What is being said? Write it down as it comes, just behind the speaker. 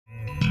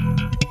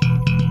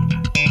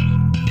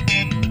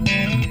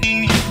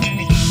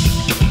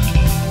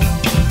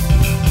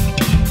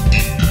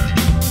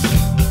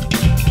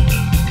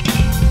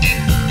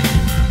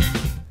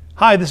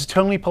Hi, this is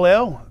Tony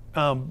Paleo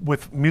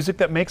with Music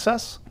That Makes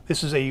Us.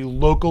 This is a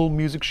local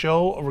music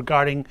show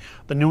regarding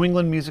the New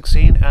England music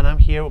scene, and I'm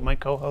here with my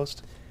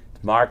co-host.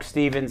 Mark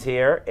Stevens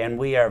here, and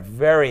we are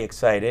very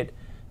excited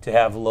to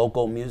have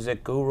local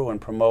music guru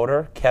and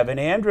promoter Kevin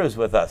Andrews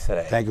with us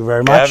today. Thank you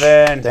very much.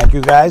 Kevin. Thank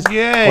you, guys.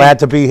 Yay. Glad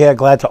to be here.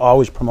 Glad to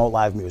always promote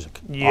live music.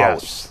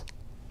 Yes.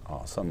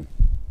 Awesome.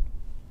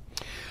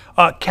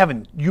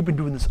 Kevin, you've been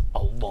doing this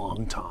a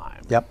long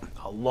time. Yep.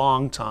 A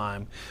long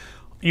time.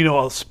 You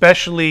know,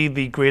 especially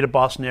the greater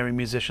Boston area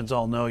musicians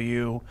all know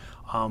you.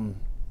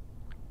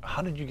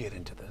 How did you get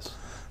into this?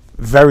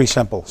 Very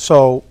simple.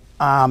 So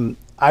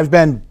I've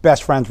been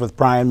best friends with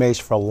Brian Mace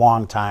for a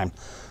long time.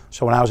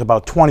 So when I was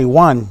about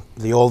 21,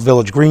 the old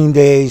Village Green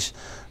days,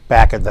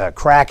 back at the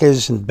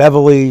Crackers and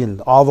Beverly and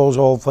all those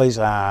old places,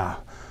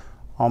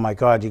 oh my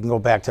God, you can go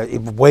back to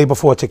way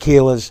before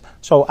Tequilas.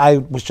 So I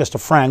was just a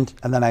friend,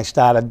 and then I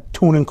started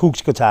tuning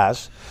Kooks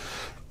guitars.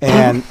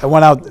 And I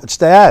went out,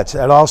 it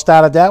all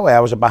started that way.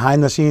 I was a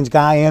behind-the-scenes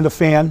guy and a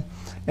fan.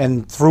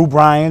 And through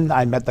Brian,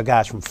 I met the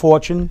guys from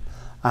Fortune.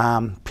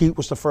 Pete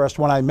was the first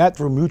one I met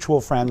through mutual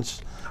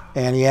friends.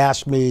 And he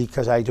asked me,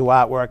 because I do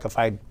artwork, if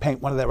I'd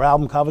paint one of their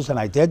album covers, and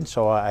I did.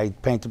 So I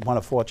painted one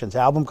of Fortune's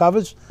album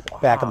covers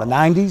back in the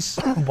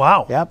 90s.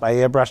 Wow. Yep, I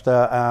airbrushed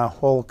a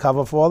whole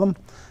cover for them.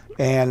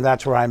 And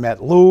that's where I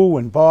met Lou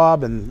and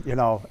Bob, and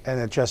and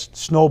it just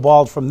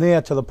snowballed from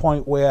there to the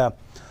point where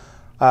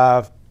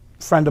a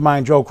friend of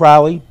mine, Joe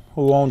Crowley,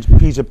 who owns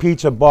Pizza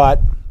Pizza, bought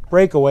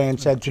Breakaway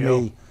and said to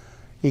me,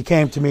 he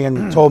came to me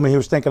and told me he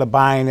was thinking of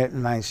buying it,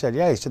 and I said,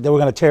 yeah. He said they were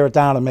going to tear it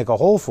down and make a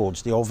Whole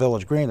Foods, the old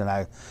Village Green, and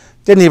I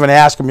didn't even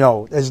ask him,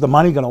 is the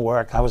money going to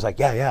work? I was like,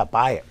 yeah,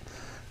 buy it,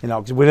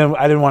 because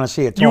I didn't want to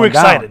see it torn down. You were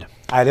excited.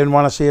 I didn't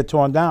want to see it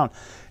torn down,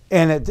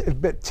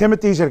 and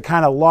Timothy's had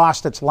kind of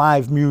lost its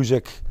live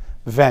music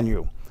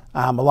venue.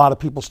 A lot of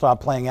people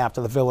stopped playing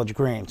after the Village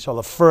Green, so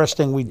the first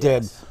thing we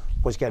did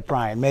was get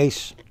Brian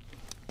Mace,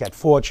 get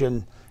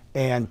Fortune,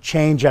 and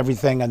change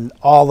everything, and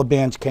all the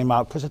bands came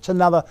out, because it's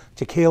another,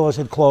 Tequilas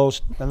had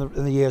closed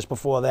in the years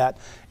before that,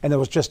 and it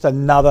was just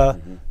another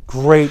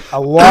a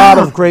lot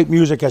of great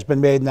music has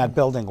been made in that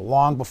building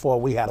long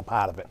before we had a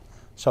part of it.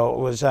 So it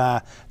was,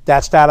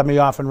 that started me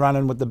off and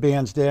running with the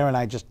bands there, and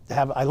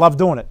I love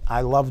doing it.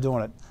 I love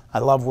doing it. I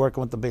love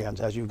working with the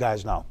bands, as you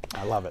guys know.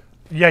 I love it.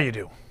 Yeah, you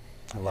do.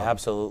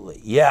 Absolutely.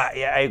 Yeah,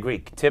 I agree.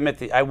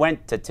 Timothy, I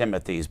went to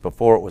Timothy's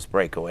before it was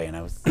Breakaway, and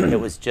it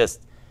was just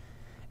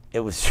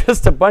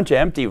a bunch of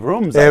empty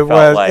rooms. They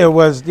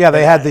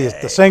had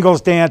the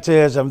singles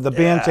dances and the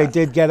bands they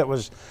did get.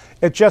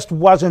 It just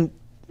wasn't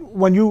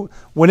when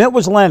it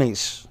was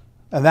Lenny's,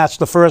 and that's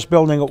the first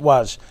building it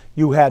was.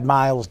 You had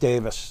Miles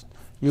Davis,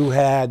 you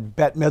had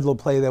Bette Midler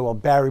play there. Well,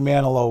 Barry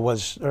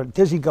Manilow or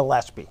Dizzy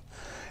Gillespie,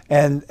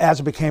 and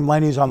as it became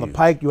Lenny's on the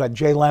Pike, you had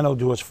Jay Leno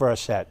do his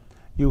first set.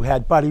 You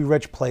had Buddy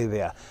Rich play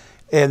there,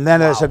 and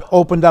then as it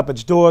opened up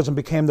its doors and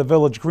became the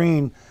Village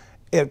Green,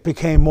 it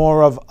became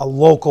more of a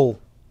local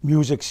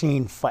music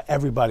scene for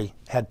everybody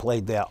had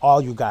played there.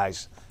 All you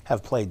guys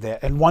have played there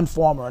in one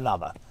form or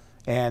another.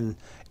 And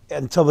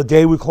until the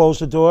day we closed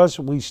the doors,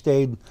 we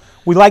stayed.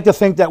 We like to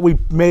think that we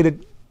made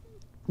it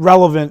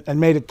relevant and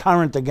made it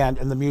current again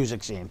in the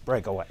music scene.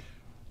 Breakaway.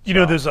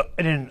 There's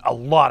a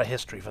lot of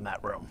history from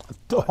that room.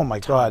 Oh my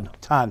God,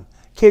 ton.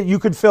 You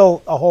could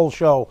fill a whole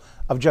show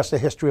of just the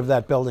history of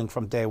that building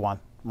from day one,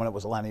 when it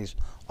was Lenny's,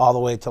 all the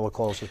way till it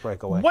closed as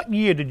Breakaway. What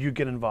year did you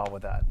get involved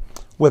with that?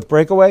 With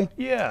Breakaway?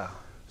 Yeah.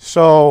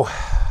 So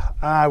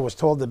I was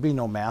told there'd be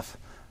no math.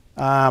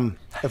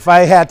 If I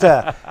had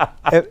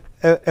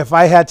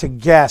to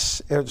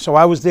guess, so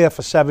I was there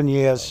for 7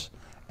 years,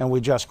 and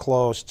we just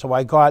closed. So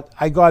I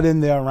got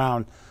in there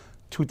around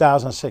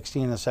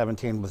 2016 and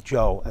 17 with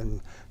Joe, and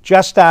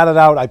just started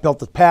out. I built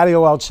the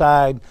patio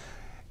outside.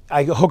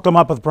 I hooked them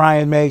up with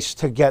Brian Mace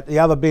to get the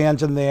other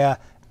bands in there,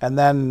 and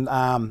then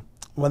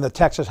when the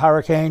Texas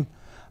Hurricane,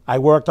 I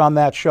worked on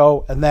that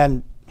show, and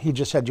then he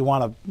just said, you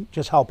want to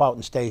just help out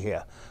and stay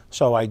here.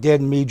 So I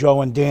did, and me,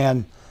 Joe, and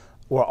Dan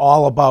were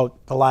all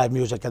about the live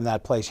music in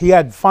that place. He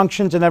had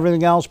functions and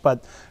everything else,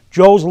 but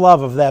Joe's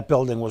love of that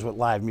building was with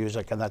live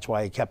music, and that's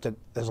why he kept it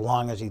as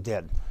long as he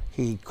did.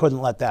 He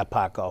couldn't let that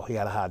part go. He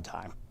had a hard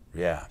time.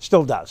 Yeah.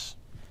 Still does.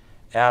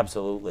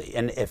 Absolutely.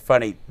 And it's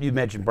funny, you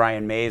mentioned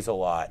Brian Mays a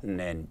lot,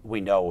 and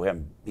we know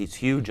him. He's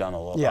huge on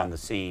the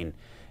scene.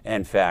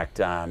 In fact,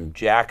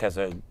 Jack,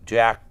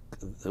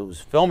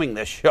 who's filming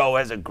this show,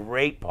 has a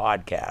great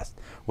podcast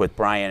with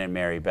Brian and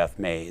Mary Beth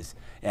Mays,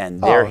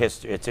 and their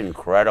history. It's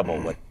incredible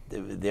what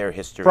their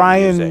history.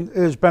 Brian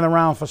has been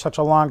around for such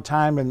a long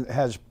time and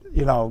has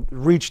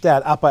reached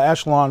that upper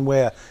echelon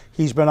where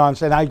he's been on.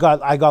 And I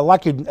got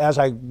lucky as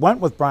I went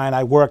with Brian.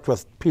 I worked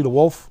with Peter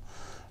Wolf.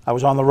 I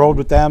was on the road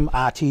with them,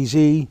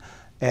 RTZ,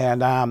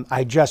 and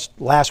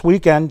last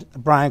weekend,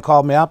 Brian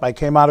called me up. I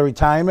came out of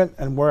retirement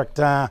and worked.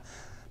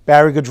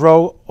 Barry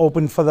Gaudreau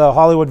opened for the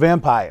Hollywood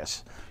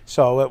Vampires.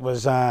 So it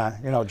was,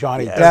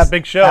 Johnny Depp,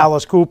 big show.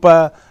 Alice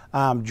Cooper,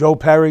 Joe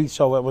Perry.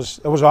 So it was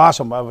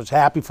awesome. I was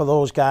happy for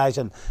those guys,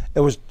 and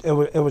it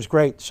was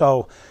great.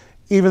 So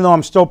even though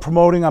I'm still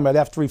promoting, I'm at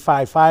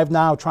F355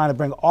 now, trying to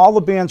bring all the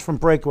bands from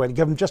Breakaway to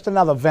give them just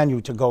another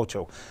venue to go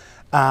to.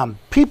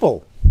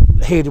 People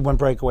hated when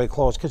Breakaway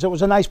closed because it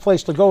was a nice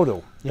place to go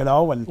to, you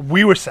know. And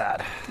We were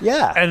sad.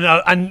 yeah,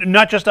 And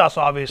not just us,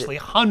 obviously.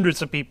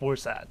 Hundreds of people were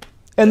sad.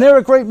 and there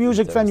are great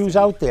music venues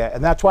out there,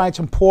 and that's why it's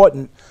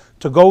important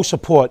to go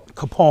support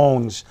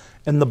Capone's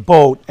and The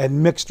Boat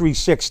and Mix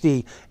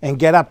 360 and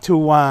get up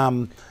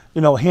to you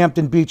know,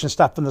 Hampton Beach and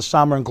stuff in the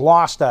summer, and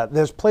Gloucester.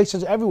 There's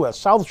places everywhere,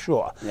 South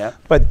Shore. Yeah.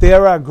 But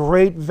there are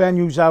great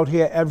venues out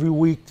here every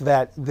week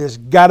that there's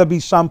got to be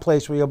some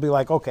place where you'll be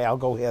like, okay, I'll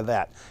go hear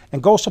that.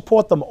 And go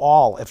support them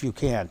all if you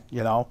can,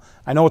 you know.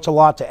 I know it's a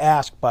lot to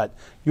ask, but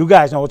you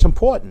guys know it's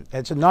important.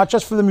 It's not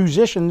just for the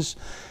musicians.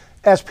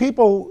 As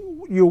people,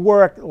 you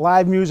work,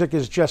 live music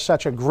is just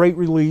such a great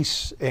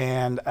release,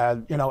 and,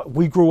 you know,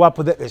 we grew up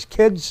with it as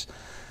kids.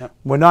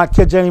 We're not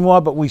kids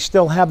anymore, but we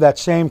still have that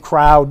same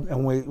crowd,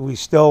 and we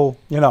still,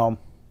 you know,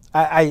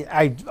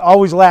 I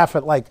always laugh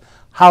at, like,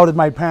 how did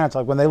my parents,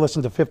 like, when they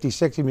listen to 50,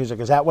 60 music,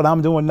 is that what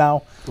I'm doing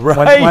now?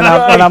 Right, When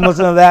I'm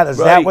listening to that, is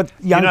that Right. what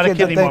young You're not a kids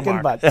kid are anymore,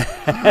 thinking?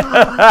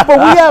 Mark. But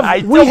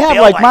we have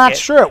feel like like Mark's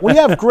it. shirt, we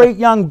have great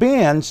young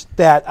bands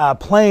that are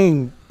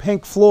playing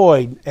Pink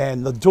Floyd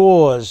and The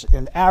Doors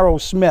and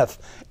Aerosmith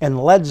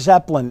and Led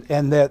Zeppelin,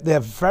 and they're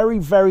very,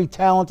 very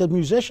talented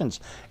musicians.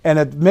 And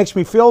it makes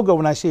me feel good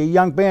when I see a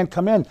young band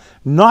come in,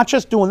 not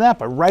just doing that,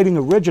 but writing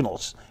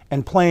originals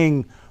and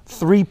playing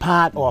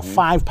 3-part or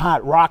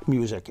 5-part rock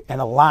music in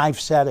a live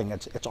setting.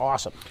 It's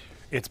awesome.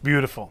 It's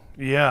beautiful.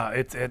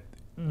 Yeah,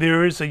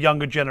 there is a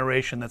younger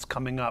generation that's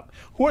coming up.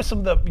 Who are some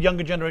of the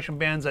younger generation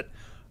bands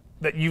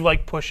that you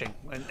like pushing?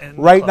 And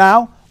Right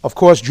now, of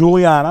course,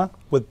 Juliana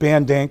with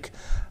Band Inc.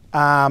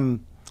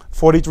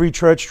 43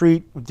 Church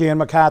Street with Dan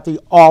McCarthy,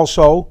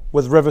 also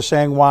with River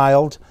Sang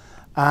Wild.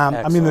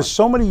 I mean, there's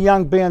so many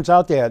young bands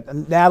out there.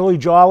 Natalie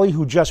Jolly,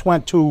 who just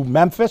went to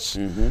Memphis,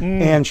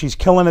 and she's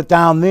killing it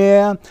down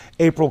there.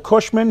 April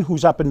Cushman,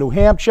 who's up in New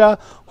Hampshire,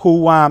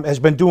 who has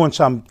been doing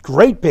some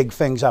great big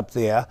things up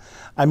there.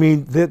 I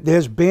mean,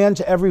 there's bands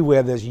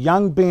everywhere. There's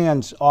young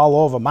bands all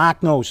over.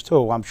 Mark knows,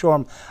 too. I'm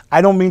sure.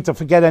 I don't mean to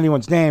forget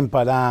anyone's name,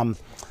 but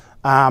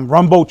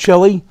Rumbo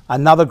Chili,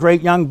 another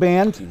great young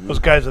band. those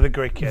guys are the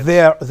great kids.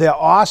 They're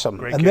awesome,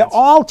 Great and they're kids.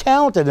 all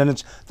talented. And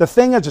it's the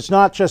thing is, it's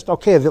not just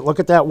okay. Look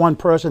at that one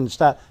person. It's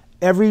that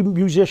every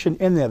musician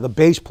in there, the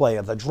bass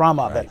player, the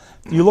drummer.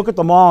 You look at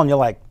them all, and you're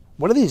like,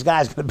 what are these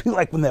guys going to be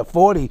like when they're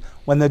 40?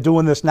 When they're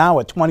doing this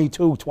now at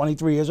 22,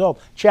 23 years old?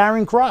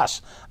 Charing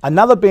Cross,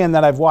 another band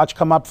that I've watched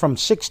come up from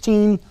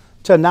 16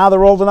 to now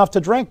they're old enough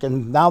to drink,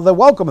 and now they're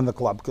welcome in the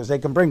club because they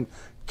can bring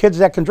kids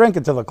that can drink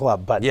into the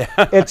club. But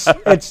it's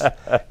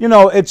you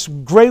know, it's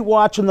great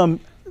watching them,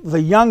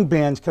 the young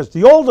bands, because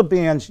the older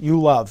bands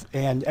you love,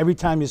 and every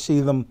time you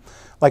see them,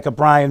 like a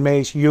Brian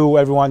Mace,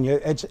 everyone,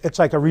 it's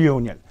like a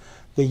reunion.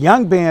 The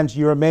young bands,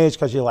 you're amazed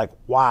because you're like,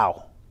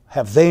 wow,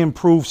 have they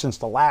improved since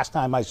the last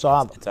time I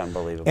saw them? It's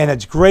unbelievable. And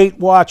it's great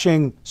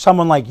watching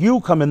someone like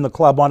you come in the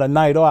club on a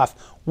night off,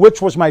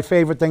 which was my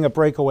favorite thing at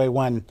Breakaway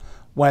when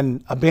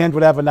a band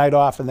would have a night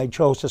off and they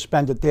chose to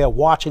spend it there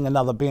watching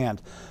another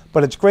band.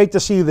 But it's great to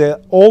see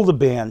the older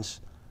bands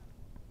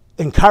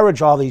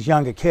encourage all these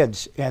younger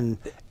kids and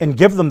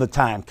give them the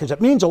time, because it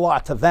means a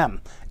lot to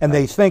them. And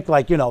they think,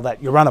 like, you know,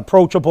 that you're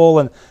unapproachable,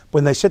 and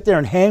when they sit there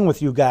and hang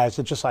with you guys,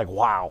 it's just like,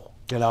 wow,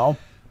 you know?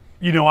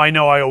 You know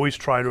I always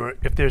try to,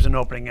 if there's an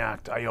opening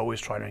act, I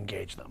always try to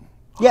engage them.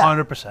 Yeah.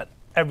 100%,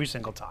 every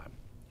single time.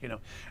 You know,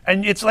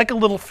 and it's like a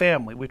little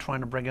family. We're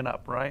trying to bring it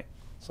up, right?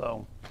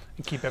 So,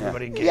 and keep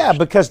everybody engaged. Yeah,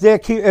 because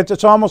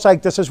it's almost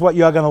like this is what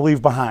you're going to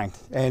leave behind.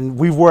 And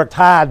we've worked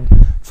hard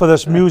for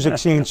this music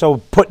scene, so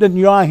putting it in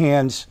your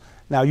hands,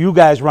 now you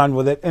guys run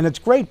with it. And it's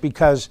great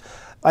because,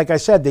 like I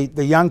said,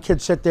 the young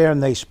kids sit there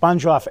and they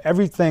sponge off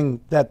everything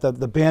that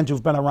the bands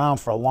who've been around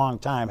for a long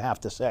time have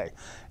to say.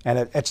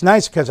 And it's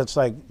nice because it's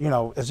like, you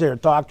know, is there a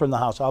doctor in the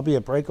house? I'll be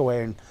at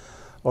Breakaway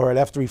or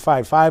at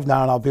F355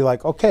 now, and I'll be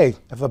like, okay,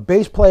 if a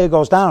bass player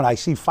goes down, I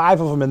see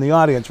 5 of them in the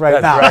audience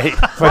right now. Right.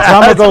 If a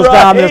drummer goes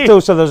down, there's 2.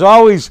 So there's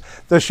always,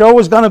 the show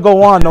is going to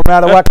go on no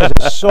matter what, because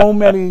there's so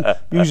many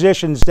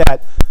musicians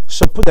that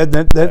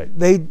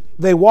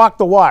they walk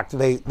the walk.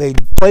 They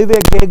play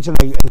their gigs and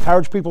they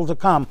encourage people to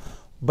come,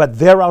 but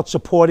they're out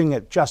supporting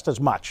it just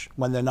as much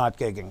when they're not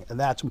gigging, and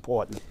that's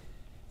important.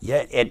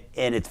 Yeah, and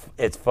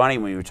it's funny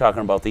when you were talking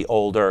about the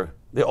older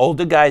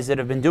guys that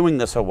have been doing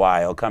this a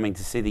while, coming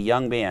to see the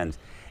young bands,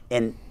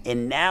 and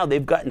now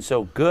they've gotten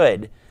so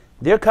good,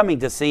 they're coming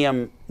to see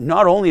them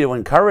not only to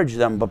encourage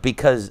them, but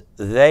because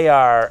they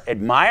are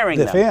admiring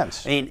They're them.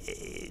 fans. I mean,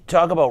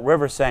 talk about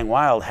River Sang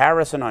Wild,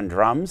 Harrison on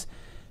drums.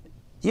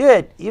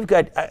 You've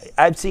got,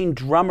 I've seen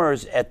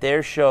drummers at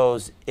their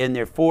shows in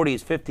their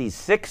 40s, 50s,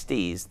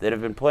 60s that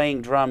have been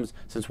playing drums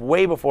since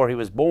way before he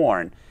was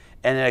born,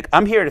 and they're like,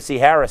 I'm here to see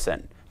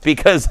Harrison.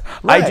 because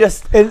Right. I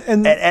just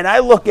And- and I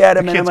look at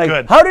him and I'm kid's like,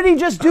 good. how did he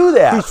just do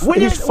that?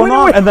 He's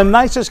phenomenal, and the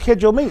nicest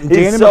kid you'll meet. And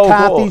Danny so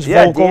McCarthy's cool.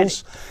 Yeah,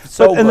 vocals. Danny-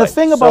 so And the good.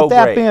 thing about So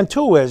that great. band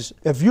too is,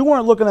 if you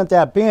weren't looking at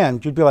that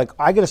band, you'd be like,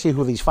 I got to see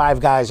who these 5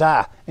 guys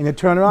are. And you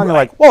turn around, you're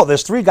like, whoa,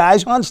 there's 3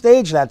 guys on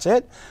stage. That's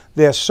it.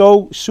 They're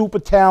so super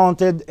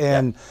talented,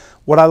 and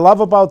what I love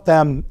about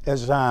them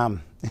is,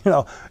 you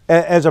know,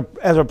 as a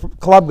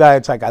club guy,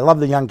 it's like I love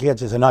the young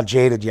kids as they're not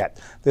jaded yet.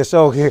 They're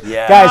so here,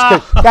 Yeah.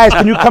 guys,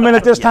 can you come in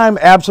at this time?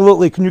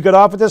 Absolutely. Can you get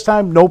off at this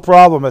time? No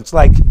problem. It's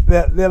like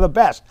they're the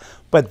best,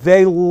 but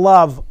they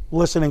love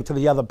listening to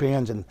the other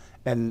bands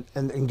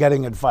and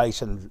getting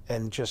advice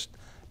and just,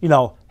 you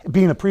know,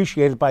 being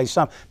appreciated by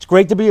some. It's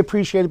great to be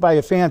appreciated by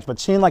your fans, but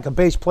seeing like a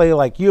bass player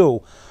like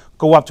you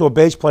go up to a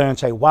bass player and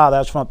say, wow,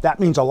 that's fun, that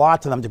means a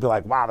lot to them, to be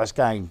like, wow, this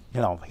guy, you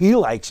know, he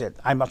likes it.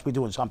 I must be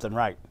doing something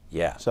right.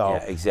 Yeah, So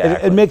yeah,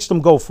 exactly. it makes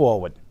them go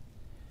forward.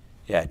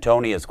 Yeah,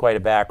 Tony has quite a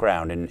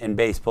background in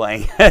bass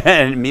playing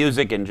and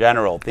music in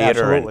general,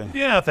 theater. Absolutely.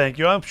 Yeah, thank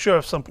you. I'm sure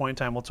at some point in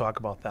time we'll talk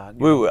about that.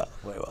 We will.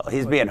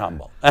 He's being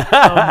humble.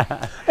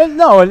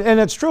 And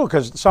it's true,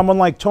 because someone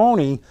like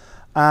Tony,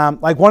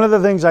 like one of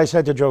the things I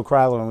said to Joe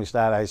Crowley when we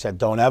started, I said,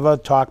 don't ever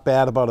talk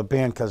bad about a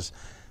band, because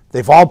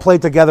they've all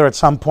played together at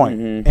some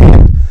point.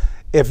 And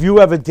if you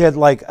ever did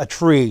like a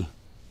tree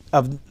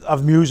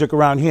of music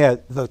around here,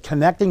 the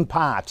connecting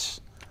parts,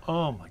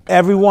 Oh my God.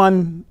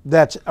 everyone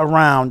that's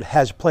around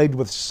has played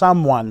with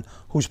someone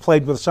who's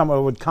played with someone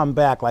who would come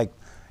back. Like,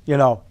 you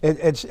know,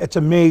 it's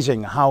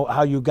amazing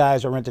how you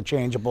guys are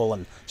interchangeable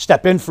and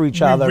step in for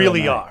each other. We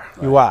really and, are.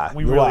 You are.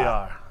 We you really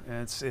are.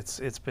 And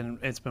it's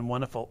been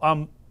wonderful.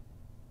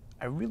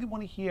 I really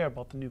want to hear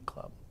about the new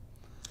club.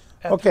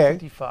 Okay.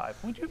 F55.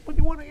 Would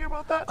you want to hear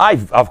about that?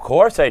 Of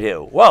course I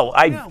do. Well,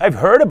 I've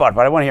heard about it,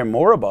 but I want to hear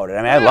more about it. I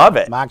mean, I love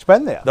it. Mark's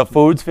been there. The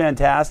food's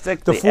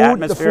fantastic. The, The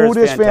atmosphere food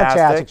is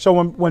fantastic.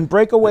 So when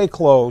Breakaway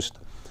closed,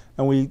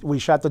 and we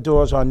shut the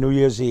doors on New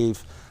Year's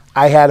Eve,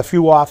 I had a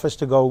few offers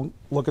to go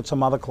look at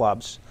some other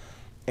clubs,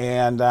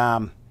 and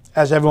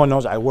as everyone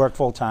knows, I work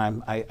full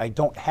time. I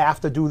don't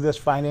have to do this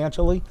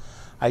financially.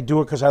 I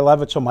do it because I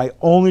love it. So my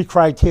only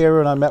criteria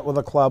when I met with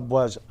a club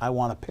was I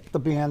want to pick the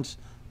bands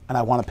and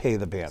I want to pay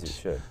the bands,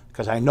 You should.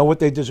 because I know what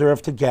they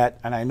deserve to get,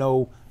 and I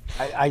know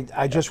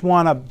I just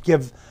want to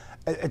give.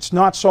 It's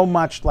not so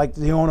much like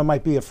the owner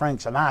might be a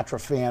Frank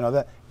Sinatra fan or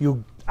that.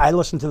 I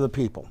listen to the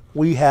people.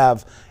 We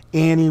have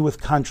Annie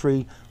with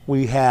country.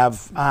 We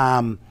have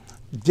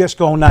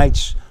disco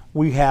nights.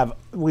 We have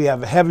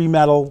heavy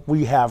metal.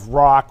 We have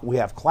rock. We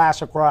have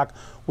classic rock.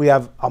 We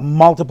have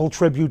multiple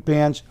tribute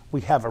bands.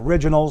 We have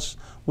originals.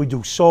 We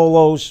do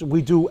solos.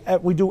 We do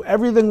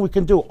everything we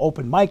can do.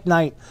 Open mic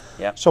night.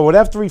 Yep. So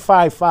at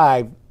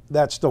F355,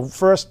 that's the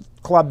first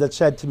club that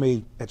said to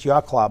me, "It's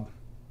your club.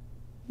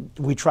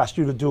 We trust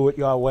you to do it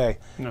your way."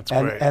 That's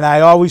and, great. And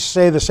I always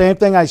say the same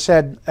thing I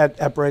said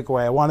at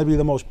Breakaway. I want to be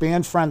the most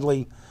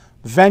band-friendly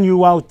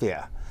venue out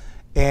there.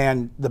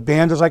 And the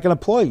band is like an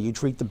employee. You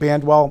treat the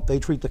band well, they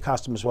treat the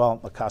customers well,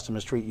 the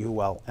customers treat you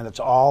well. And it's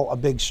all a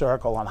big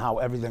circle on how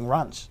everything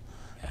runs,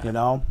 you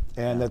know?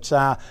 And it's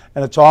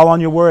all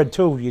on your word,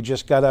 too. You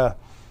just got to,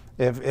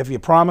 if you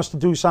promise to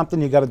do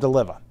something, you got to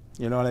deliver.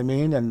 You know what I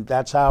mean? And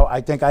that's how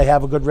I think I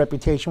have a good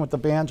reputation with the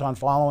bands, on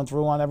following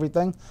through on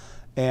everything.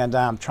 And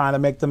trying to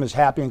make them as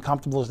happy and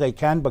comfortable as they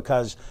can,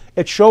 because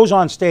it shows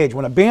on stage.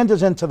 When a band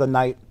is into the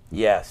night,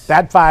 Yes.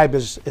 that vibe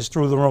is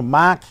through the room.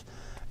 Mark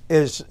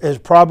is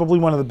probably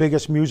one of the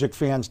biggest music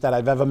fans that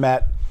I've ever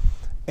met.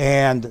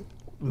 And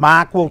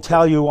Mark will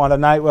tell you on a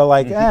night where,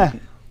 like,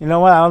 you know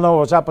what, I don't know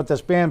what's up with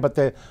this band,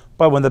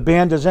 but when the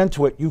band is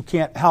into it, you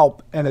can't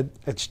help. And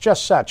it's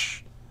just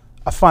such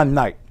a fun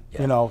night,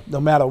 you know,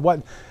 no matter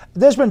what.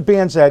 There's been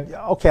bands that,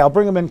 okay, I'll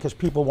bring them in because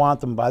people want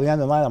them. By the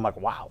end of the night, I'm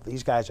like, wow,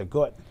 these guys are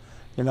good.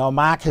 You know,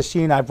 Mark has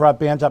seen, I brought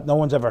bands up no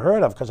one's ever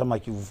heard of, because I'm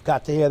like, you've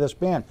got to hear this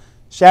band.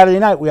 Saturday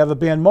night, we have a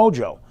band,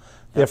 Mojo.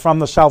 They're from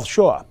the South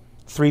Shore.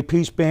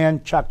 3-piece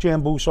band, Chuck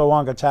Jambuso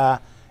on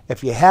guitar.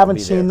 If you haven't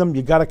seen them,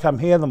 you got to come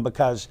hear them,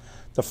 because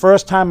the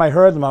first time I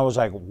heard them, I was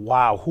like,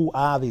 wow, who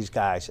are these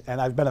guys? And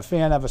I've been a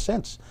fan ever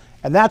since.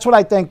 And that's what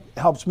I think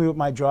helps me with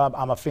my job.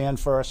 I'm a fan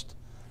first.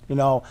 You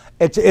know,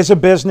 it's a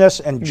business,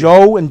 and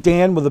Joe and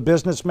Dan were the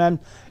businessmen.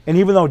 And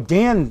even though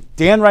Dan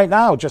right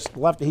now just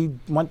left, he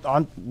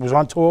was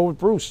on tour with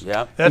Bruce.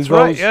 Yeah. That's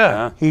right,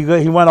 yeah. He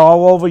went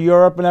all over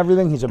Europe and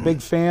everything. He's a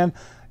big fan.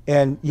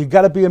 And you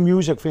got to be a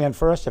music fan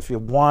first if you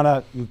want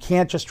to. You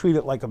can't just treat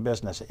it like a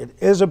business. It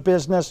is a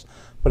business,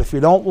 but if you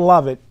don't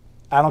love it,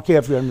 I don't care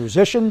if you're a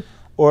musician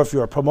or if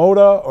you're a promoter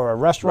or a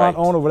restaurant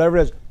owner, whatever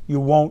it is, you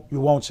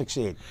won't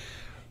succeed.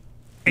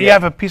 You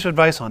have a piece of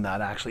advice on that,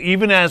 actually.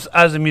 Even as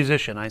a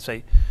musician, I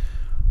say,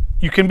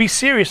 you can be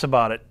serious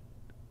about it,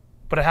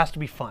 but it has to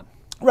be fun.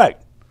 Right.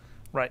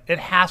 Right. It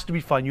has to be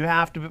fun. You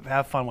have to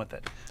have fun with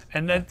it.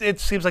 And it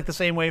seems like the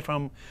same way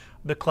from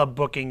the club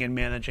booking and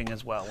managing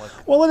as well.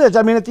 Well, it is.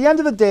 I mean, at the end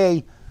of the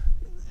day,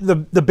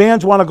 the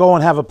bands want to go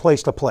and have a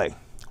place to play.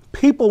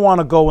 People want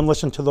to go and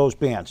listen to those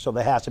bands, so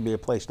there has to be a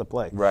place to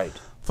play. Right.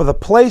 For the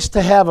place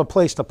to have a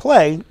place to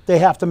play, they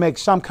have to make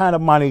some kind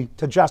of money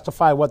to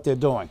justify what they're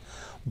doing.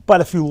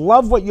 But if you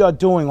love what you're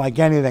doing, like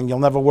anything, you'll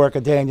never work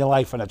a day in your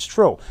life, and it's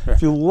true. Sure.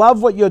 If you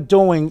love what you're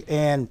doing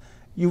and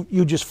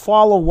you just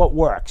follow what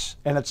works,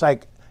 and it's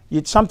like,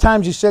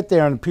 sometimes you sit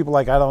there and people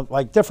like, I don't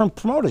like different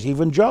promoters,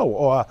 even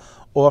Joe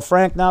or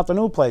Frank now at the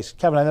new place.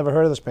 Kevin, I never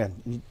heard of this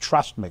band. You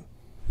trust me.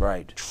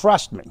 Right.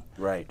 Trust me.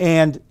 Right.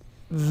 And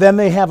then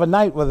they have a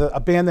night with a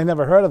band they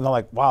never heard of, and they're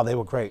like, wow, they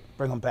were great.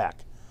 Bring them back.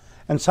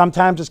 And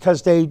sometimes it's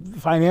because they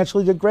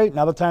financially did great, and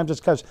other times it's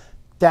because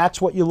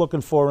that's what you're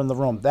looking for in the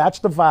room. That's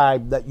the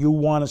vibe that you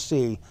want to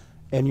see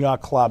in your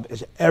club.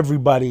 Is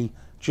everybody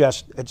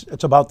just?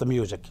 It's about the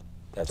music.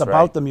 That's it's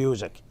about the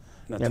music.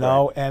 That's you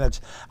know, right. and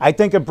it's. I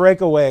think at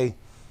Breakaway,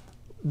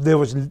 there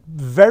was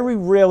very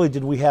rarely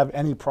did we have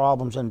any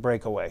problems in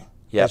Breakaway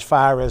as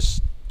far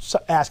as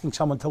asking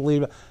someone to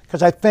leave,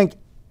 because I think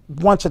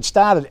once it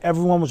started,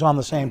 everyone was on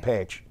the same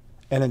page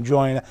and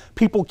enjoying it.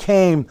 People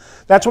came.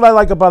 That's what I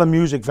like about a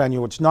music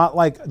venue. It's not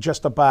like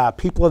just a bar.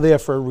 People are there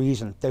for a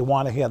reason. They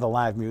want to hear the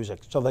live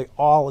music, so they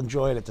all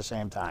enjoy it at the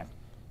same time.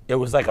 It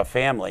was like a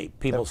family.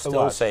 People It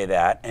still was. say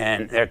that,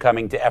 and they're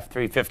coming to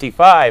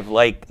F355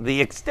 like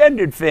the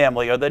extended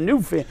family or the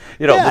new family.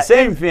 You know, the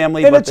same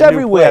family, and but it's the new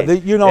everywhere.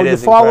 place. You know, It you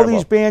is follow incredible.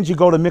 these bands. You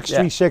go to Mix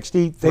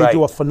 360. They Right.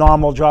 do a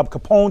phenomenal job.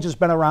 Capone's has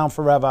been around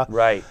forever.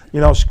 Right.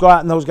 You know,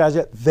 Scott and those guys.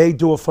 They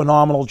do a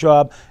phenomenal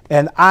job.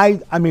 And I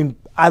mean,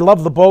 I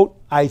love the boat.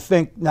 I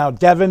think now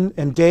Devin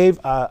and Dave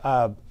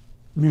are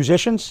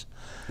musicians.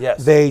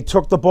 Yes. They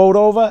took the boat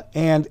over,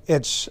 and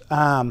it's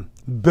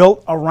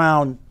built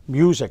around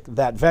music,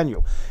 that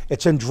venue.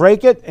 It's in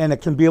Dracut, and it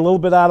can be a little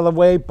bit out of the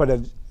way, but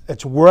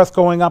it's worth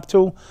going up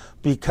to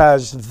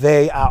because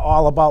they are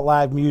all about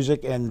live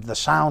music, and the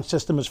sound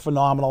system is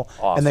phenomenal,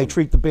 and they Awesome.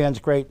 treat the bands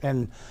great.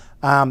 And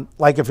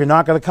like if you're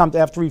not going to come to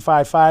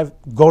F355,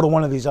 go to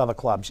one of these other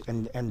clubs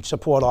and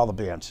support all the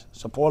bands.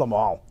 Support them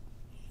all.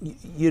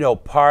 You know,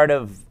 part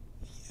of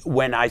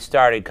when I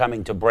started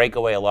coming to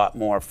Breakaway a lot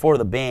more for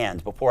the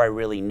bands before I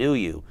really knew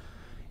you,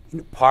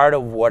 part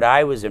of what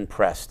I was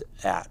impressed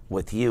at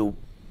with you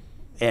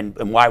and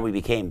why we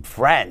became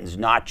friends,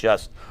 not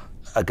just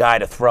a guy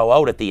to throw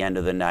out at the end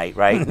of the night,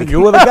 right? You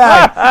were the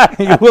guy.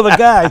 You were the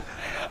guy.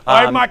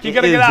 All right, Mark, you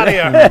got to get out of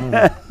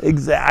here.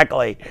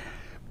 Exactly.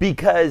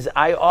 Because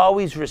I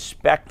always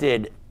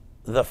respected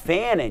the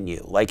fan in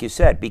you, like you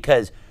said,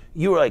 because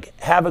you were like,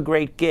 have a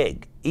great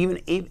gig.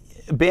 Even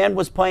band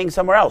was playing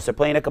somewhere else. They're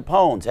playing at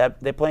Capone's.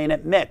 They're playing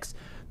at Mix.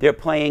 They're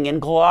playing in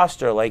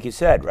Gloucester, like you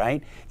said,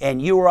 right?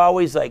 And you were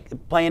always like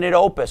playing at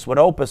Opus when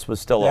Opus was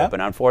still Yeah. open.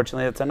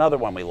 Unfortunately, that's another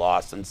one we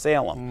lost in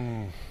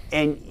Salem.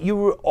 And you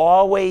were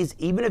always,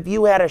 even if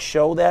you had a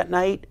show that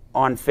night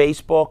on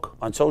Facebook,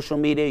 on social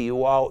media,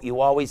 you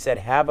always said,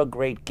 have a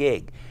great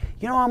gig.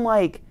 You know, I'm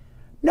like,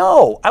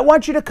 no, I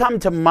want you to come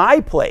to my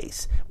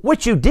place,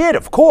 which you did,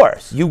 of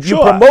course. You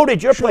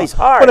promoted your place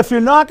hard. But if you're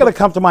not going to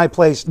come to my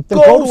place, then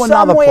go to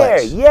another somewhere.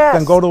 place. Yes.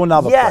 Then go to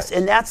another place. Yes,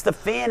 and that's the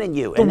fan in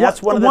you. And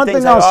that's one of the one things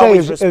thing I I'll say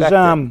always is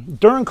respected.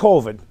 during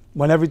COVID,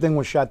 when everything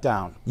was shut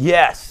down,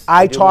 Yes.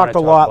 I do wanna talked a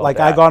talk lot. about Like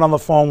I that. got on the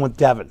phone with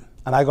Devin,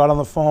 and I got on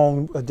the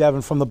phone with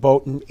Devin from the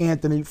boat, and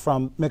Anthony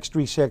from Mix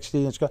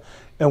 360,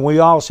 and we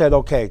all said,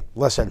 okay,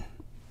 listen.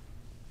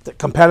 The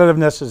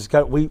competitiveness is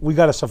we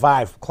got to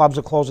survive. Clubs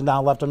are closing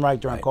down left and right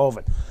during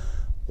COVID.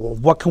 Well,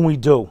 what can we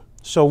do?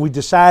 So we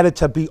decided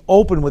to be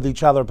open with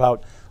each other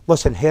about,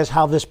 listen, here's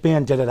how this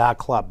band did at our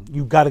club.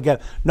 You got to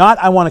get, not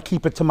I want to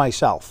keep it to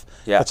myself.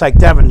 Yeah. It's like,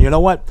 Devin, you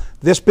know what?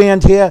 This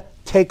band here,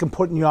 take and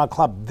put in your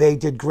club. They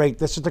did great.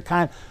 This is the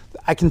kind,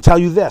 I can tell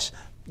you this,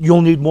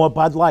 you'll need more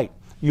Bud Light.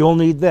 You'll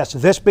need this.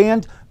 This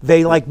band,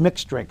 they like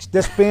mixed drinks.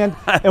 This band,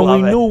 and we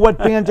love it. knew what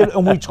band did,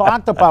 and we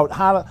talked about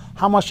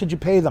how much did you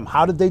pay them?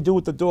 How did they do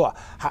at the door?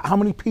 How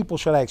many people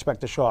should I expect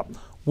to show up?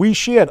 We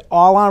shared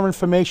all our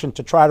information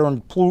to try to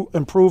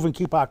improve and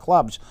keep our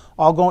clubs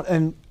all going.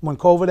 And when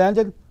COVID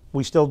ended,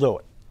 we still do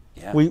it.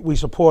 Yeah. We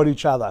support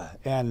each other.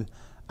 And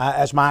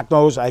as Mark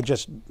knows, I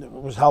just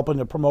was helping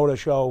to promote a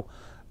show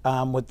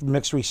with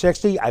Mix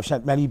 360. I've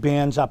sent many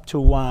bands up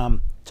to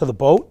the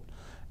boat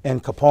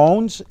and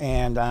Capone's,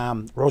 and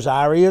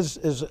Rosaria's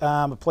is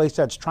a place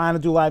that's trying to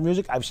do live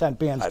music. I've sent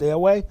bands their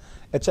way.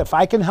 It's if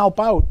I can help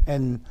out,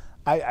 and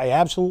I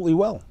absolutely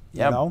will.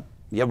 Yeah. You know?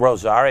 Yeah,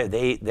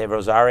 Rosaria.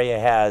 Rosaria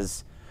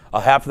has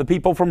half of the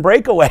people from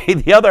Breakaway,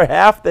 the other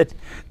half that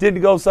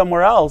didn't go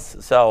somewhere else.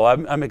 So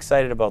I'm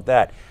excited about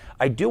that.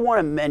 I do want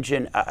to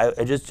mention,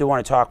 I just do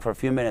want to talk for a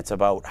few minutes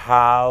about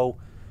how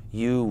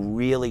you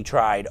really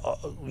tried,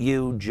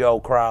 you, Joe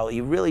Crowley,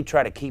 you really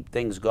tried to keep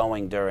things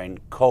going during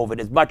COVID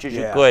as much as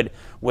you could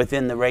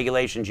within the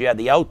regulations. You had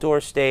the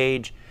outdoor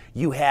stage,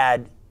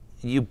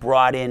 you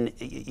brought in,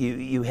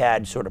 you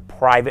had sort of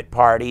private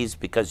parties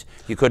because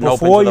you couldn't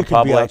open Before to the you could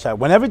public. be outside.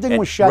 When everything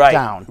was shut right,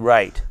 down.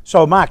 Right.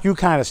 So, Mark, you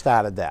kind of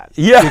started that.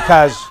 Yeah.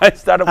 Because I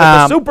started with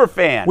a super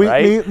fan,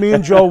 right? Me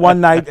and Joe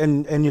one night,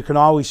 and you can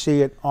always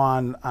see it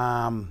on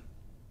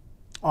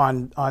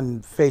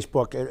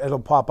Facebook. It'll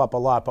pop up a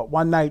lot. But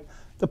one night,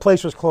 the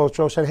place was closed.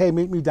 Joe said, hey,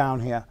 meet me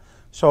down here.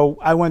 So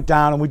I went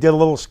down and we did a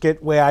little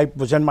skit where I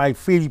was in my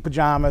feety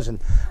pajamas, and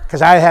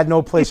because I had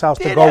no place else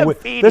to did go.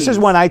 have This is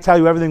feeties. when I tell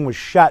you everything was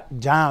shut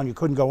down. You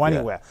couldn't go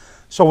anywhere.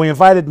 So we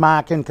invited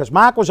Mark in, because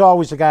Mark was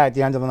always the guy at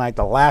the end of the night,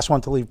 the last one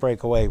to leave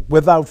Breakaway,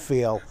 without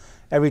fail,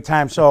 every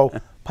time. So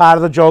part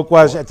of the joke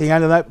was at the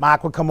end of the night,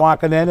 Mark would come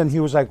walking in and he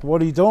was like,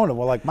 "What are you doing?" And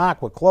we're like,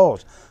 "Mark, we're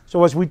closed."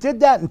 So as we did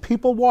that and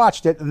people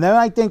watched it, and then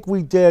I think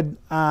we did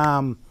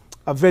a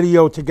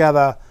video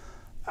together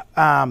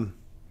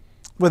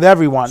with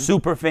everyone.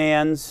 Super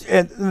fans.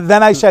 And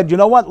then I said, you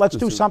know what? Let's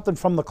do something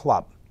from the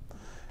club.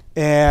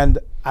 And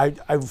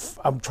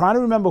I'm trying to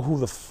remember who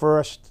the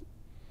first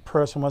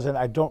person was. And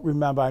I don't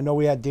remember. I know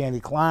we had Danny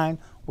Klein,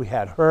 we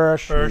had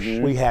Hirsch.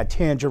 We had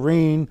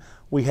Tangerine,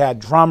 we had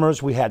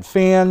drummers, we had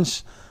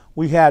fans,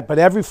 but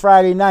every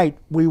Friday night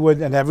we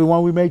would, and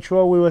everyone, we made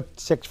sure we were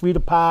 6 feet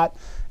apart.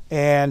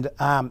 And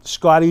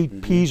Scotty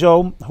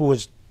Pizzo, who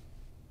was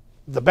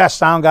the best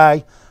sound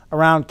guy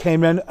around,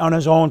 came in on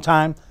his own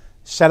time,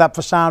 set up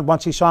for sound.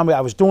 Once he saw me,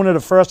 I was doing it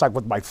at first, like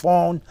with my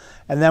phone,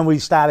 and then we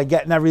started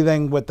getting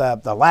everything with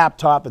the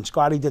laptop, and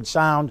Scotty did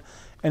sound.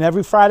 And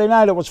every Friday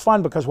night it was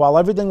fun, because while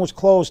everything was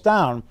closed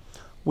down,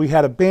 we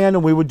had a band,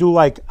 and we would do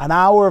like an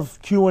hour of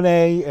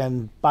Q&A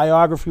and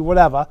biography,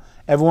 whatever.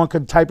 Everyone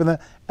could type in there,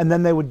 and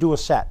then they would do a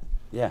set.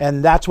 Yeah,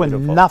 And that's when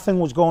beautiful. nothing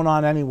was going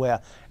on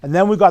anywhere. And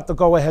then we got the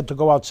go-ahead to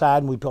go outside,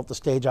 and we built the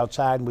stage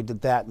outside, and we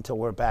did that until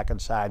we were back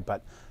inside.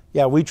 But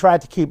yeah, we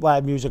tried to keep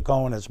live music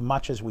going as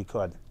much as we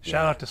could.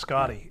 Shout out to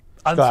Scotty.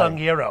 Unsung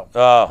hero.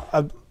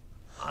 Oh,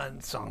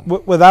 Unsung.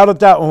 Without a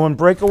doubt, when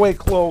Breakaway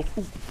closed,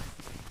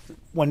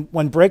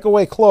 when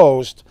Breakaway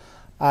closed,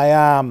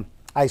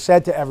 I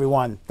said to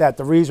everyone that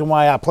the reason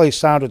why our place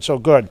sounded so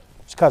good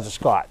is because of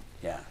Scott.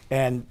 yeah.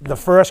 And the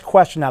first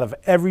question out of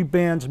every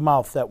band's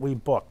mouth that we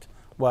booked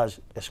was,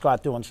 "Is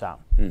Scott doing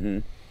sound?" Mm-hmm.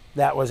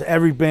 That was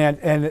every band.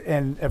 And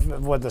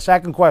the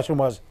second question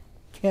was,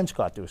 "Can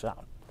Scott do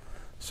sound?"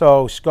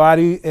 So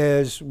Scotty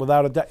is,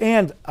 without a doubt,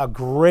 and a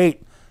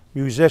great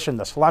musician.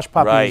 The Slush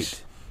Puppies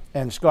Right.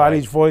 and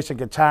Scotty's voice and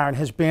guitar, and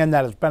his band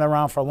that has been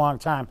around for a long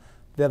time,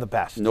 they're the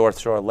best. North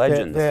Shore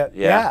legends.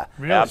 yeah.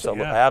 Really?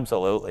 Absolutely. Yeah.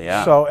 Absolutely.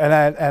 Yeah. So and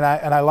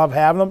I love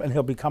having him, and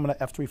he'll be coming to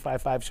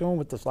F355 soon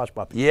with the Slush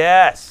Puppies.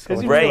 yes.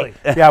 Is he Great.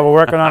 really? Yeah, we're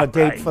working on a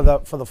date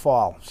Right. for the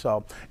fall.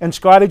 So, and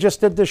Scotty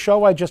just did the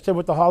show I just did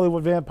with the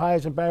Hollywood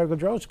Vampires and Barry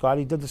Gaudreau.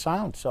 Scotty did the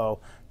sound. So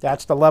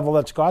that's the level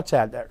that Scott's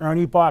at.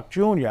 Ernie Bach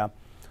Jr.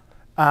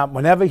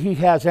 Whenever he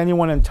has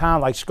anyone in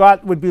town, like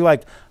Scott would be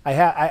like,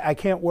 I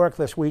can't work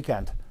this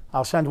weekend.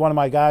 I'll send one of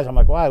my guys. I'm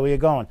like, why? Where you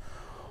going?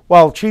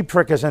 Well, Cheap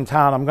Trick is in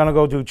town. I'm going to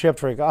go do Cheap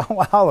Trick. Oh,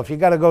 well, if you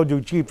got to go do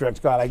Cheap Trick,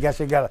 Scott, I guess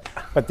you got to.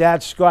 But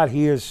that's Scott.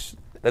 He is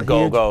The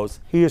Go-Go's.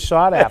 He is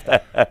sought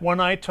after. When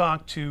I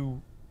talk to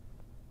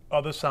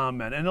other sound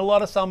men, and a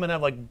lot of sound men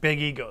have like big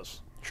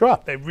egos. Sure.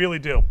 They really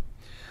do.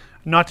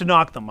 Not to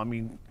knock them. I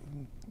mean,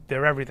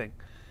 they're everything.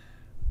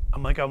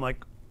 I'm like,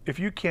 if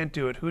you can't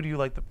do it, who do you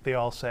like? They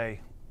all say,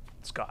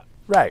 Scott.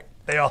 Right.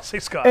 They all say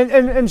Scott.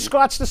 And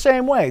Scott's the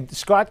same way.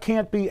 Scott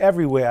can't be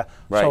everywhere.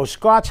 Right. So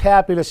Scott's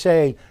happy to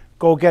say,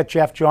 go get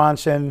Jeff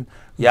Johnson,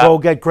 Yep. go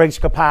get Greg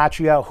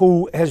Scapaccia,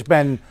 who has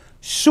been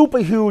super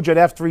huge at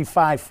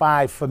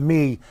F355 for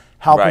me,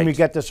 helping Right. me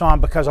get this on,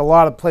 because a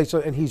lot of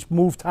places, and he's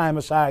moved time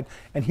aside,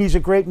 and he's a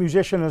great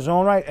musician in his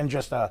own right, and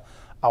just a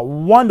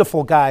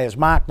wonderful guy, as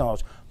Mark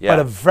knows, Yeah, but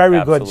a very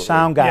good absolutely.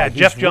 sound guy. yeah, He's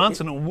Jeff re-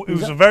 Johnson, who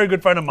was a very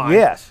good friend of mine.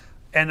 Yes.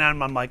 And I'm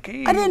like,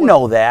 hey, I didn't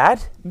know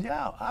that.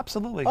 Yeah,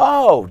 absolutely.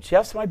 Oh,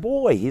 Jeff's my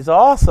boy. He's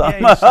awesome.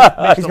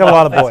 Yeah, He's got a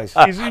lot of boys.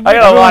 He's, I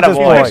got a lot of he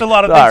boys. makes a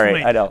lot of Sorry, things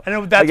for me. I know. And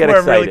I that's get where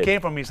it really excited.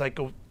 came from. He's like,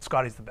 oh,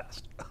 Scotty's the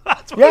best.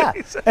 That's what Yeah,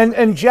 he said.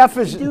 and Jeff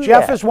is do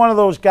Jeff that. is one of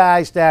those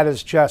guys that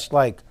is just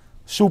like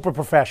super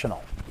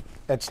professional.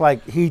 It's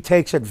like he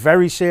takes it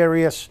very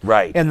serious.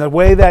 Right. And the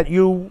way that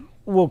you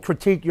will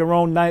critique your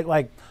own night,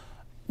 like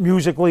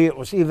musically, it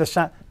was either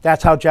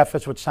that's how Jeff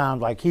is would sound.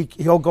 Like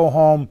he'll go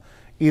home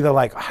either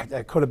like,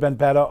 that could have been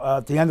better.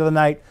 At the end of the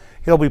night,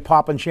 he'll be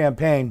popping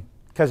champagne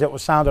because it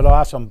was sounded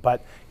awesome.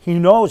 But he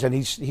knows, and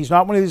he's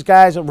not one of these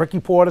guys. Ricky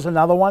Porter's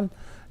another one,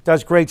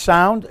 does great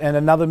sound, and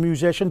another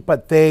musician.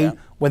 But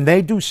when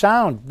they do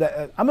sound,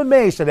 I'm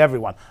amazed at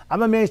everyone.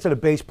 I'm amazed at a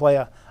bass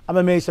player. I'm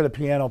amazed at a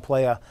piano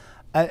player,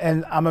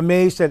 and I'm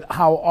amazed at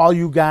how all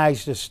you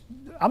guys just.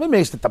 I'm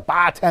amazed at the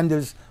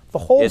bartenders. The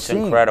whole It's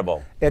scene.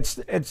 incredible.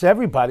 It's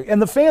everybody. And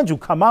the fans who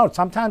come out,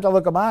 sometimes I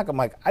look at Mark, I'm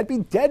like, I'd be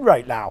dead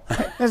right now.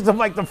 This is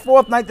like the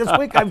fourth night this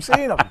week I've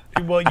seen them.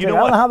 Well, you know I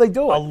don't what? know how they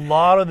do A it.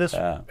 lot of this,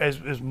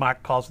 as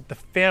Mark calls it, the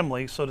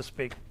family, so to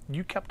speak,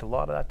 you kept a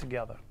lot of that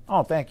together.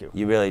 Oh, thank you.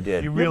 You really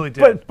did. You really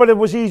did. But it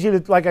was easy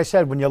to, like I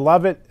said, when you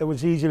love it, it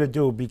was easy to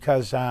do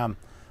because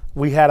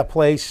we had a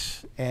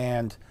place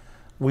and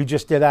we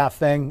just did our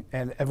thing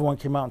and everyone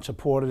came out and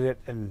supported it.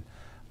 And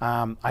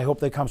I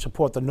hope they come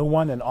support the new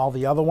one and all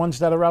the other ones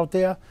that are out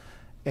there.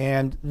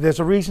 And there's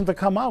a reason to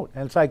come out.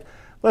 And it's like,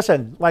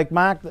 listen, like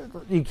Mark,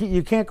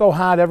 you can't go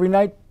hard every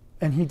night,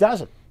 and he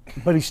does it.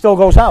 but he still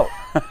goes out.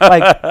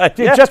 Like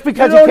Yeah, just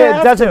because you he don't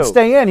have doesn't to.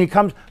 stay in, he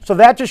comes. So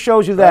that just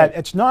shows you that Right.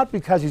 it's not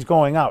because he's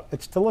going out.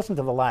 It's to listen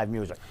to the live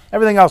music.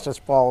 Everything else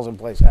just falls in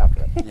place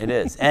after it. It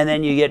is, and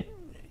then you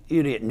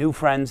get new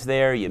friends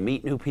there. You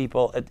meet new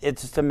people.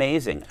 It's just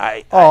amazing.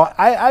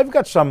 I've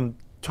got some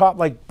top,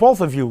 like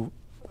both of you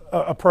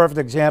are perfect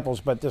examples,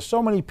 but there's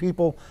so many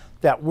people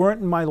that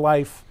weren't in my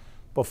life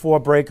before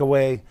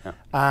Breakaway.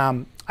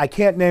 I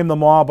can't name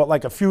them all, but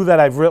like a few that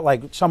I've written,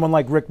 like someone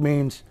like Rick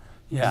Means,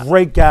 Yeah.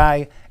 great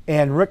guy.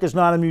 And Rick is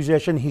not a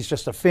musician. He's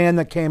just a fan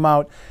that came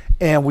out,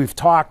 and we've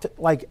talked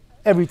like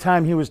every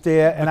time he was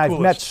there. And I've met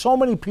coolest. so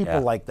many people Yeah.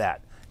 like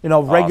that, you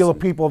know, regular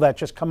Awesome. people that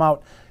just come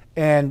out,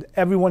 and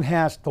everyone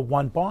has the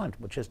one bond,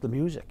 which is the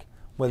music.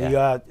 Whether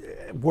Yeah.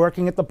 you're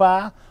working at the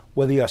bar,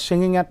 whether you're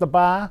singing at the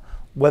bar,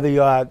 whether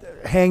you're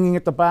hanging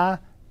at the bar,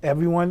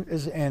 everyone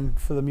is in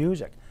for the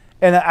music.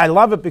 And I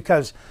love it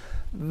because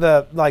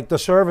the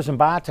servers and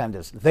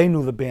bartenders, they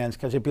knew the bands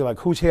because it'd be like,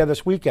 who's here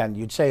this weekend?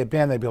 You'd say a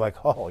band, they'd be like,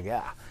 oh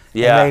yeah.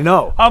 Yeah. And they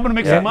know. I'm gonna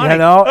make some money. You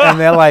know, and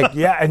they're like,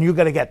 yeah, and you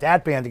got to get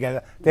that band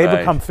together. They Right.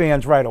 become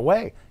fans right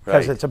away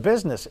because Right. it's a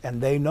business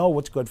and they know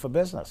what's good for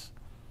business.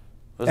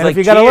 It was And like if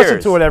you got to listen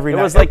Cheers. to it every night.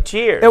 It was like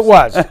Cheers. It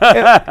was. It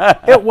was.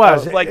 It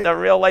was like the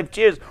real life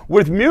Cheers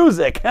with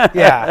music.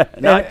 Yeah,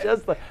 Not and,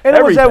 just the, and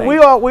it was that we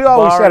always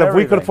Bar said and if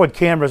we could have everything. put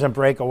cameras in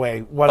Breakaway,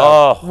 what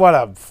Oh.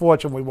 a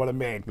fortune we would have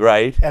made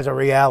Right. as a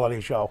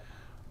reality show.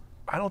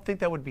 I don't think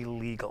that would be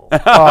legal.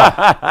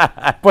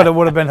 But it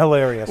would have been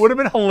hilarious. Would have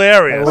been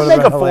hilarious. It We'd would've make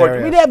a been fortune.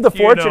 hilarious. We'd have the You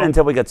fortune know.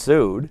 until we got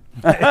sued.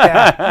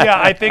 Yeah,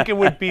 I think it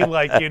would be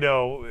like,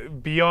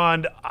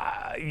 beyond.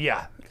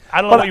 Yeah,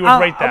 I don't know But what you would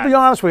rate that. I'll be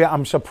honest with you,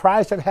 I'm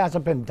surprised it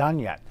hasn't been done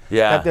yet.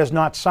 Yeah. That there's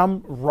not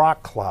some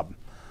rock club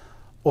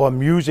or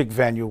music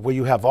venue where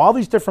you have all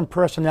these different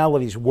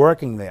personalities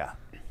working there.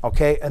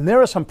 Okay, and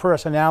there are some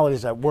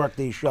personalities that work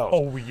these shows.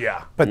 Oh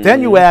yeah. But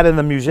then you add in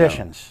the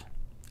musicians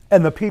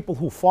and the people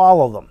who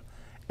follow them,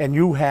 and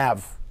you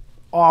have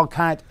all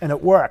kinds, and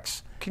it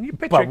works. Can you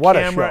picture But a what a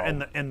camera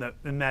show.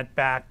 in that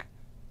back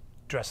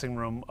dressing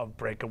room of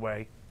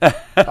Breakaway? Oh.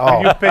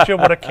 Can you picture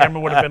what a camera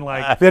would have been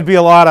like? There'd be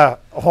a lot of,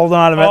 hold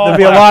on a minute, Oh there'd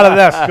be a my lot of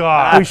this.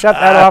 God. We shut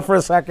that off for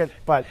a second.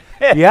 But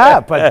yeah,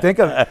 but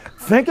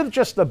think of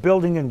just the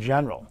building in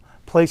general.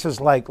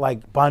 Places like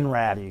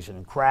Bunratty's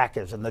and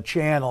Crackers and the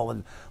Channel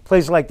and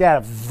places like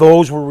that, if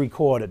those were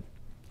recorded.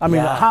 I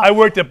mean, Yeah. how, I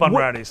worked at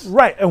Bunratty's.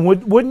 right, and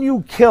wouldn't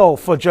you kill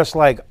for just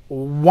like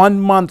 1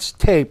 month's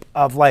tape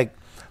of like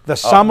the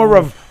summer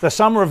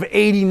of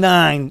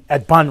 '89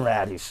 at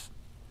Bunratty's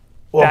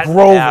or That-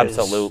 Grover's?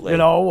 Absolutely. You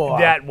know, or,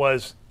 That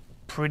was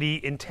pretty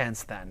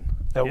intense then.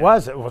 It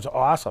was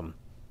awesome.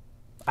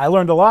 I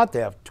learned a lot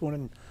there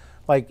tuning,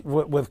 like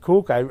with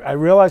Kook. I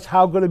realized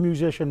how good a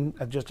musician.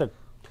 Just a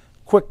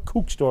quick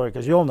Kook story,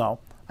 because you'll know.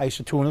 I used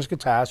to tune his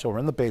guitar, so we're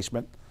in the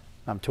basement.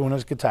 I'm tuning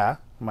his guitar,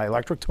 my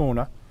electric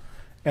tuner,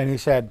 and he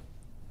said,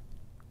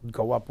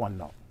 "Go up one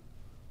note."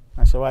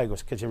 I said, "Why?" He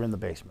goes, "Because you're in the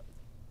basement."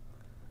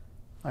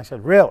 I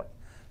said, "Really?"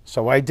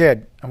 So I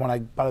did,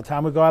 and by the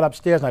time we got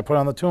upstairs and I put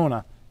on the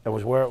tuner, it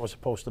was where it was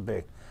supposed to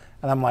be,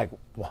 and I'm like,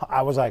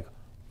 I was like,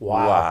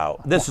 wow.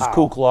 Wow. This is Wow.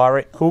 Kook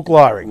Laurie. Kook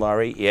Laurie.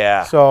 Laurie,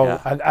 yeah. So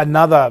yeah.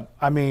 another,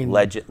 I mean,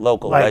 Legend,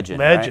 local like legend.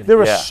 legend. Right? there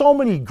are Yeah. so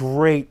many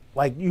great,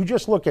 like you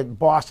just look at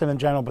Boston in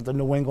general, but the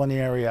New England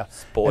area,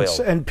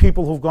 Spoiled. and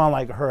people who've gone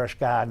like Hirsch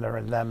Gardner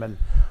and them, and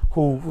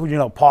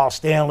who Paul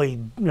Stanley,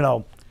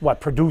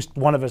 produced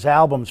one of his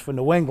albums for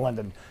New England,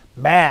 and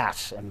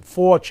Mass and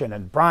Fortune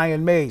and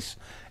Brian Mace,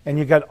 and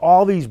you got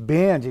all these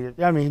bands.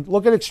 I mean,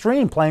 look at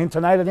Extreme playing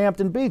tonight at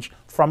Hampton Beach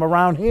from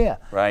around here.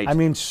 Right. I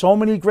mean, so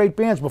many great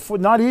bands. Before,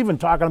 not even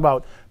talking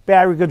about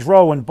Barry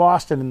Goudreau in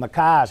Boston and the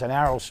Cars and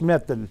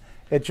Aerosmith, and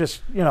it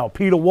just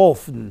Peter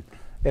Wolf, and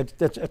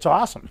it's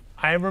awesome.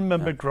 I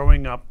remember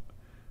growing up,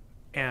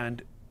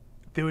 and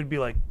there would be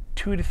like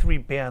 2 to 3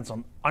 bands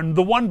on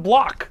the one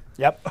block.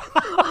 Yep.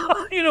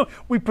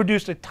 We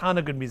produced a ton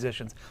of good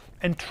musicians,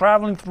 and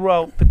traveling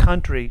throughout the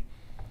country,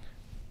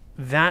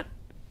 that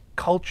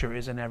culture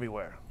isn't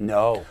everywhere.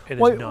 No. It is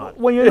Well, not.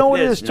 well, you know what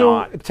It it is is too?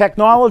 not.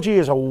 Technology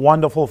is a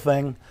wonderful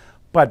thing,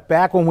 but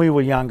back when we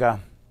were younger,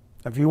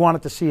 if you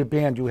wanted to see a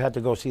band, you had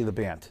to go see the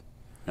band.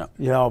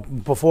 Yeah.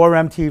 Before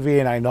MTV,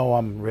 and I know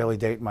I'm really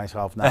dating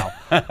myself now,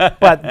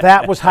 but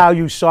that was how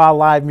you saw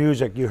live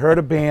music. You heard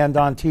a band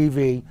on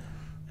TV,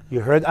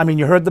 you heard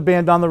the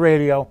band on the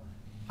radio.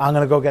 I'm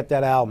gonna go get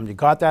that album. You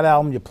got that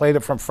album, you played it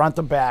from front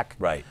to back.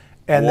 Right.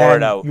 And Wore then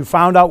it out. you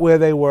found out where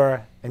they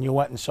were, and you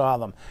went and saw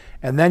them.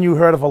 And then you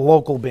heard of a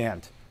local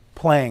band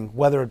playing,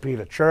 whether it be at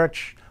a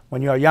church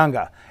when you're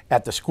younger,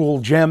 at the school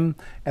gym,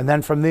 and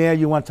then from there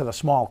you went to the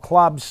small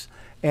clubs.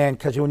 And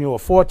because when you were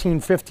 14,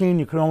 15,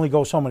 you could only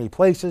go so many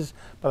places.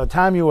 By the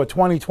time you were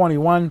 20,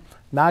 21,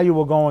 now you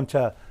were going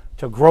to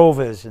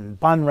Grover's and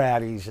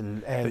Bunratty's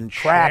and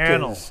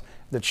Crackers,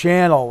 the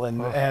Channel,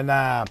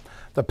 and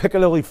the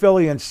Piccadilly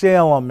Philly and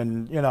Salem,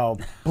 and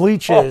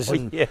Bleachers, Oh,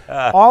 and yeah.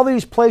 all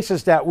these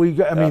places that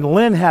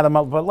Lynn had them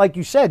up. But like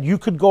you said, you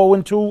could go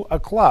into a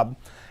club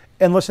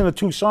and listen to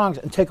 2 songs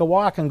and take a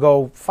walk and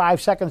go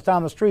 5 seconds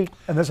down the street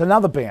and there's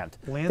another band.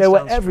 They were Lansdowne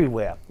Street.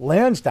 everywhere.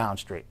 Lansdowne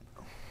Street.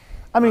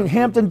 I mean,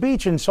 Hampton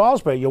Beach in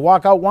Salisbury. You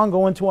walk out one,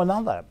 go into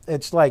another.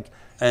 It's like.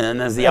 And then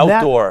there's the and that-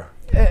 outdoor.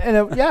 and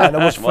it, yeah, and it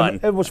was Fun.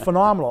 it was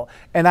phenomenal.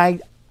 And I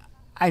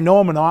know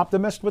I'm an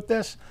optimist with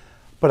this,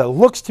 but it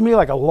looks to me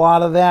like a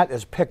lot of that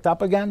is picked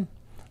up again.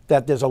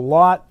 That there's a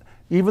lot,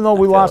 even though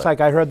we feel lost, it. like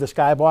I heard the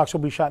Skybox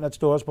will be shutting its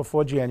doors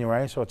before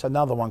January, so it's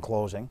another one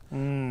closing.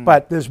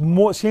 But there's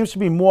more. Seems to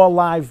be more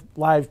live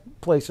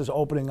places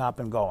opening up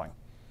and going.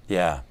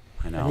 Yeah,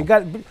 I know. You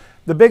got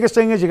the biggest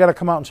thing is you got to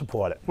come out and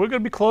support it. We're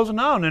going to be closing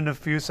down in a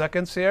few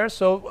seconds here.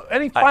 So,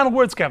 any final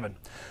words, Kevin?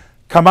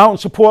 Come out and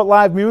support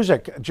live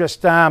music.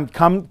 Just come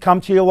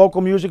to your local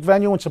music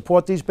venue and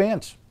support these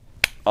bands.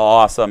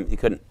 Awesome.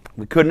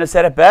 We couldn't have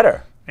said it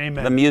better.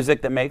 Amen. The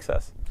music that makes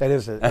us. It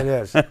is. It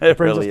is. It It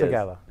brings really us is.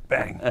 together.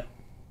 Bang.